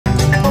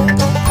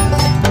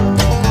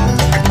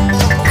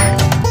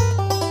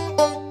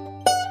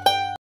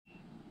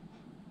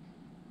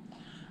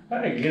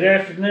Hi, good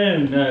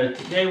afternoon.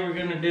 Today we're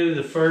going to do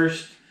the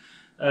first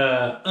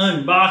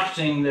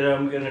unboxing that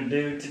I'm going to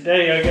do.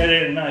 Today I got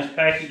in a nice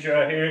package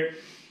right here.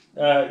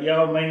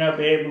 Y'all may not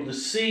be able to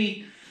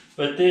see,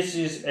 but this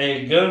is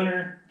a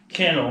Gunner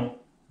Kennel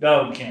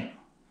dog kennel.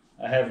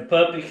 I have a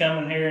puppy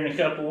coming here in a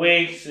couple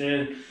weeks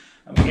and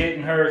I'm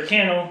getting her a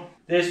kennel.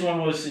 This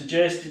one was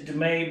suggested to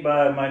me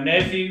by my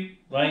nephew,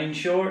 Lane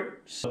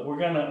Short. So we're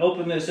going to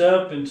open this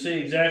up and see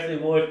exactly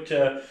what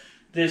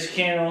this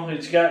kennel.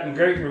 It's gotten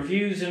great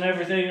reviews and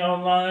everything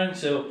online,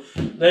 so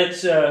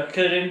let's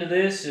cut into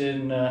this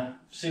and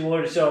see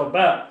what it's all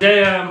about.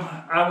 Today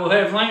I will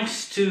have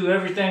links to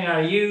everything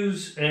I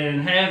use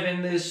and have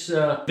in this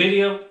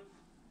video.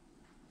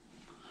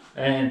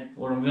 And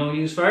what I'm going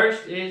to use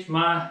first is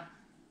my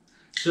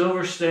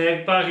silver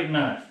stag pocket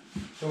knife.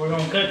 So we're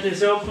going to cut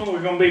this open.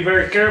 We're going to be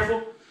very careful.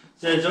 It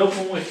says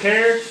open with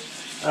care.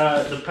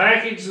 The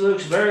package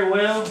looks very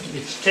well.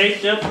 It's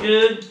taped up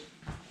good.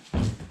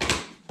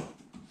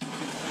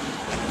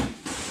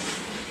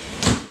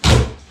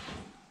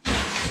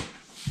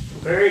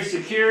 Very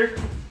secure.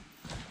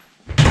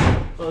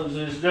 Close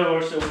this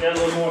door so we got a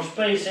little more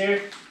space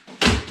here.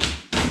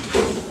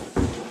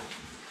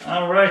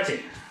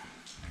 Alrighty.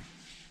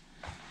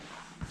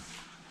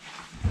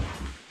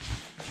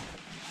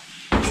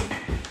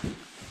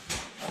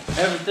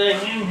 Everything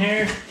in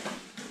here,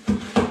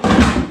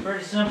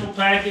 pretty simple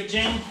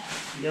packaging.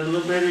 You got a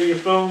little bit of your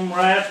foam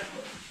wrap.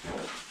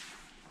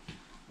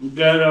 We've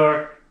got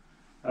our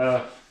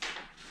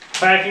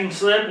packing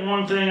slip.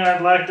 One thing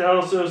I'd like to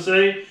also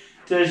say,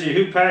 tells you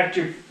who packed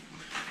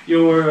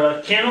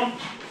your kennel.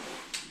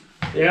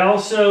 They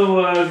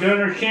also,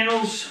 Gunner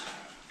Kennels,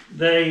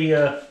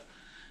 they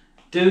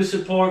do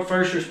support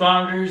first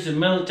responders and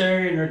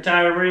military and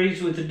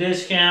retirees with a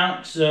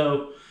discount.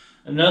 So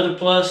another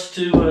plus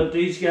to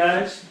these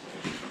guys.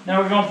 Now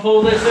we're going to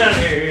pull this out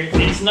here.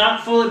 It's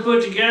not fully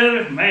put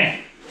together.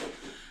 Man,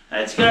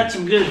 that's got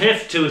some good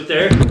heft to it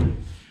there.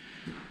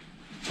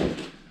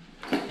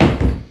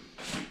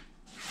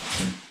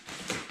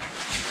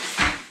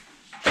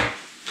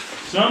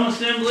 Some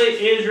assembly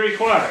is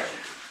required.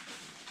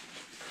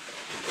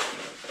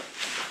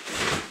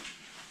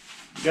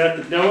 Got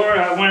the door.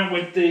 I went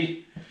with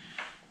the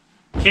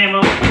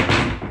camo.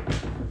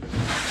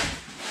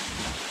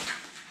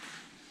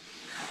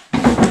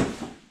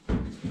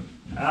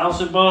 I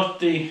also bought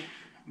the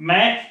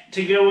mat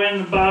to go in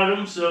the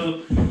bottom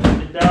so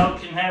the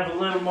dog can have a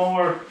little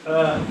more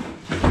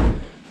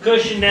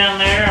cushion down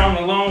there on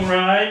the long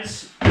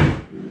rides.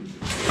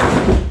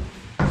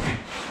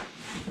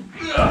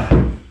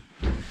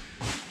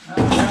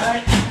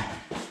 Alright.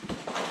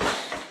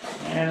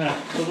 And I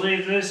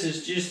believe this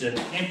is just an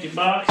empty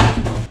box.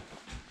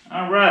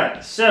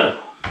 Alright,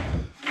 so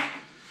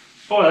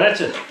boy,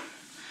 that's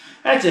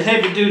a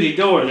heavy duty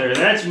door there.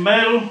 That's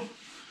metal.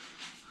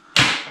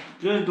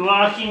 Good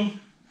locking.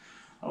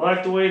 I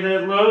like the way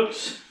that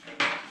looks.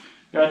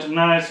 Got the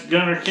nice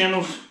Gunner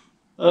Kennels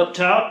up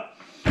top.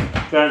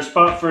 Got a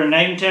spot for a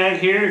name tag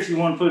here if you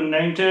want to put a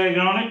name tag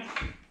on it.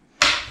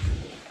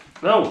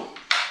 Oh,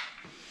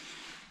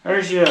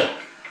 there's your.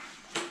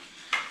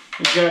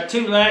 We've got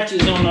two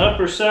latches on the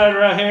upper side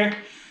right here.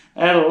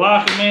 That'll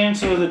lock them in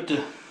so that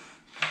the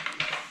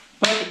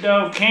puppy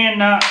dog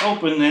cannot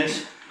open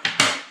this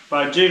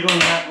by jiggling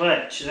that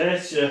latch.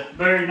 That's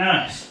very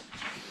nice.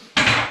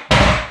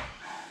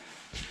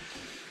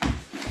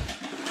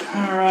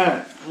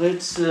 Alright,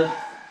 let's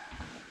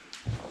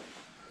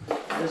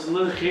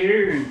look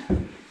here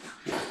and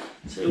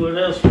see what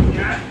else we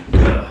got.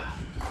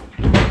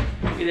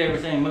 Get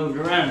everything moved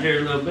around here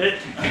a little bit.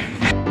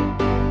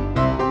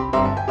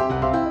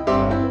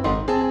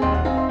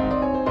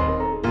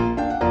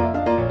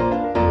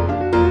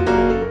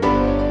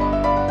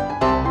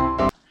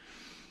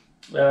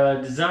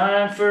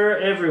 Designed for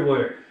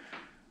everywhere.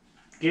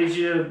 Gives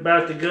you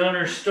about the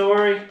Gunner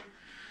story.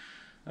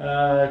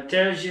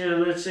 Tells you,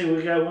 let's see,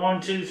 we got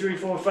 1, 2, 3,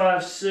 4,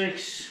 5,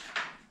 6.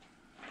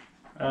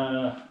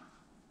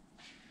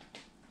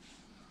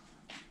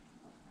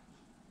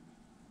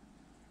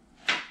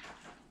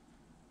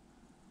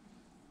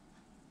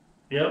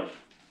 Yep.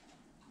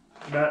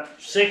 About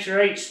 6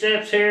 or 8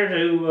 steps here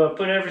to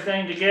put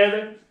everything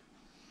together.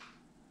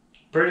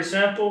 Pretty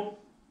simple.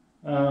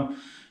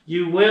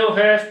 You will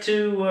have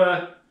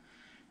to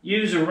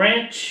use a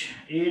wrench.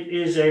 It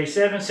is a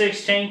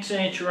 7/16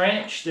 inch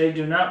wrench. They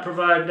do not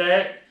provide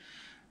that.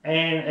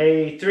 And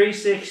a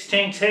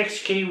 3/16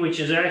 hex key, which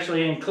is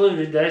actually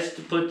included. That's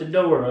to put the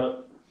door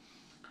up.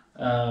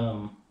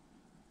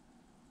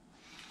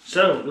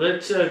 So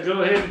let's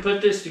go ahead and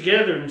put this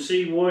together and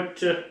see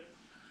what.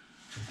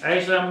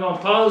 Actually, I'm going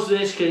to pause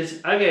this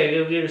because I got to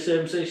go get a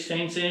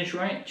 7/16 inch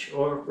wrench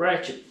or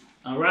ratchet.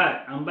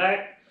 Alright, I'm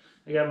back.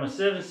 I got my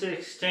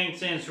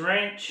 7/16 inch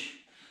wrench.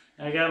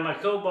 I got my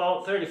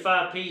Cobalt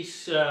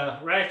 35-piece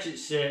ratchet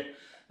set.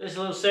 This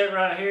little set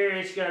right here,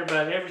 it's got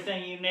about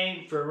everything you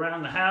need for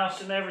around the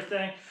house and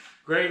everything.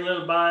 Great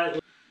little bite.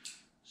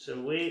 So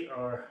we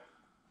are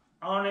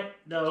on it,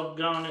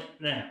 doggone it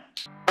now.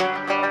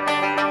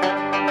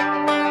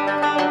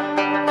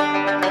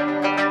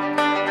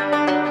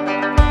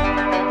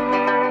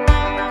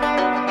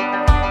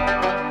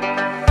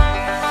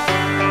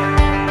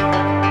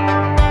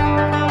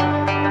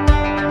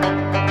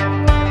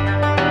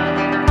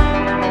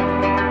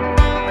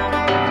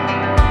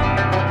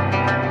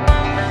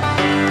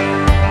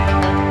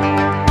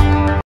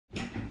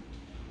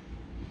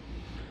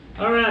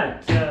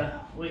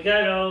 We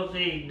got all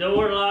the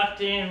door locked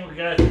in. We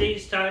got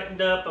these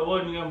tightened up. I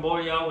wasn't going to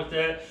bore y'all with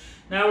that.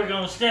 Now we're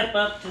going to step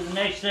up to the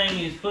next thing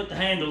is put the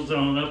handles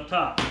on up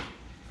top.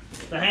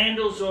 The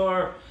handles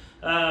are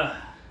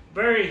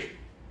very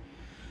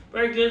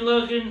good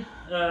looking.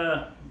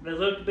 They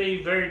look to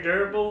be very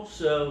durable,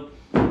 so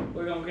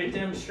we're going to get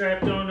them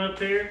strapped on up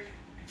here.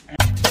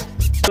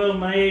 Well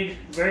made,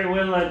 very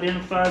well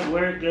identified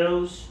where it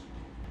goes.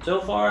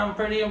 So far I'm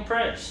pretty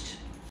impressed.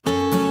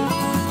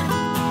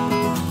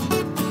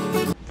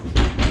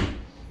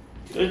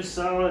 Good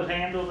solid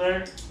handle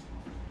there.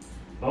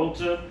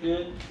 Bolts up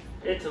good.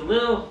 It's a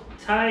little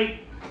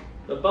tight.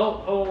 The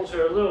bolt holes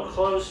are a little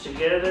close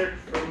together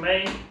for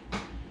me.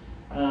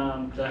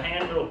 The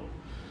handle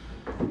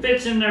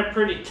fits in there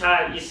pretty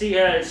tight. You see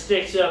how it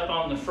sticks up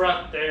on the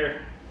front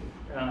there.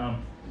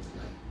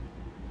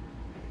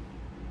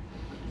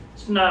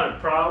 It's not a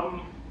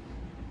problem,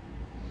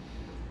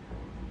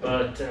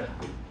 but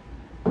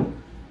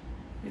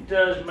it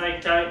does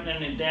make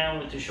tightening it down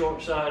with the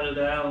short side of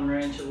the Allen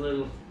wrench a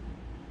little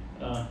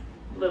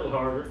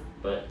harder,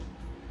 but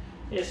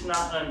it's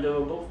not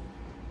undoable.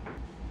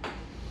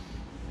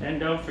 And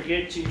don't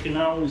forget, you can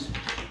always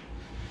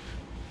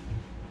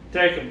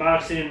take a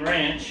box end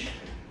wrench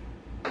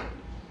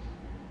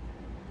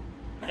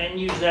and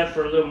use that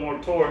for a little more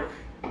torque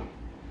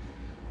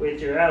with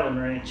your Allen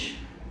wrench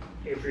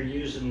if you're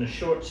using the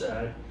short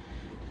side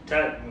to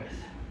tighten with.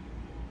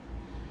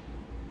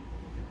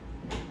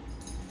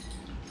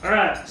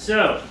 Alright,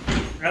 so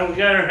now we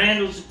got our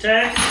handles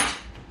attached.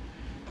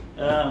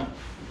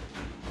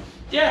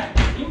 Yeah,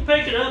 you can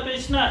pick it up.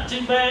 It's not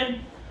too bad.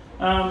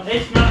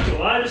 It's not the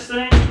lightest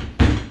thing,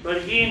 but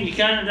again, you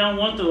kind of don't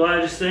want the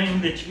lightest thing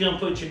that you're going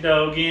to put your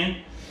dog in.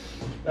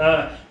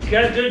 It's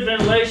got good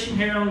ventilation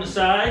here on the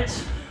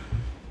sides.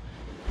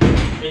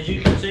 As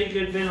you can see,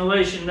 good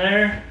ventilation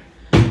there.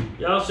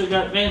 You also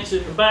got vents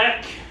in the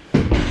back.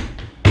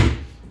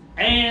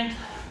 And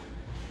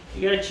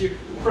you got your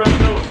front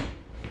door.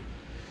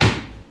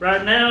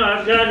 Right now,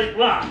 I've got it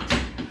locked.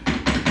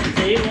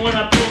 So even when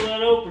I pull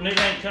that open, it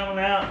ain't coming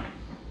out.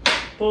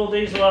 Pull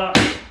these locks.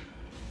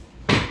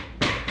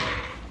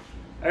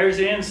 There's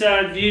the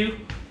inside view.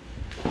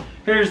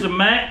 Here's the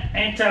mat,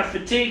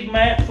 anti-fatigue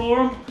mat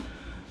for them.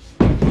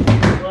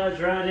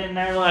 Slides right in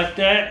there like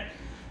that.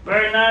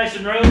 Very nice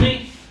and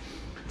roomy.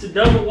 It's a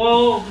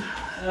double-walled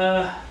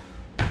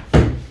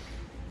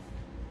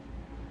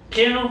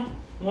kennel.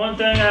 One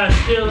thing I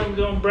still am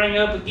going to bring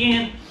up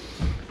again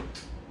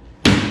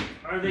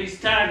are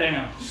these tie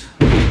downs.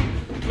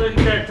 Look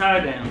at that tie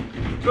down.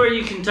 It's where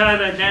you can tie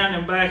that down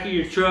in the back of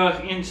your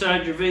truck,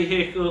 inside your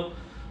vehicle.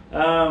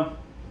 I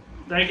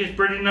think it's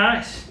pretty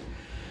nice.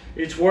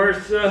 It's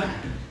worth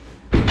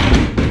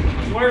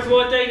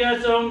what they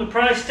got on the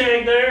price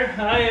tag there.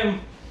 I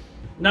am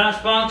not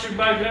sponsored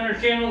by Gunner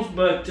Kennels,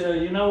 but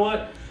you know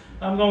what?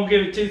 I'm gonna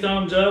give it 2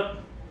 thumbs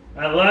up.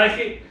 I like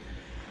it.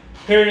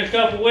 Here in a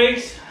couple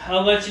weeks,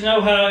 I'll let you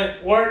know how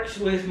it works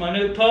with my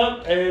new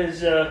pup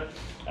as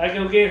I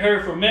go get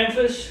her from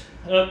Memphis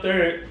up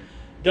there at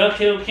Duck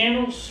Hill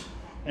Kennels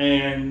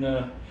and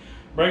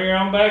bring her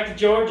on back to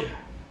Georgia.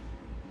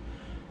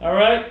 All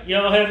right,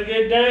 y'all have a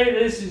good day.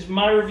 This is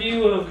my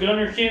review of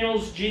Gunner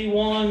Kennels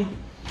G1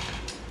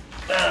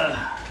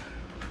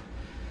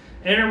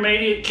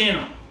 intermediate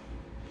kennel.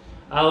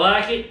 I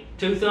like it.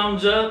 2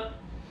 thumbs up.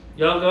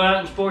 Y'all go out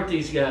and support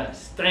these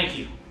guys. Thank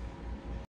you.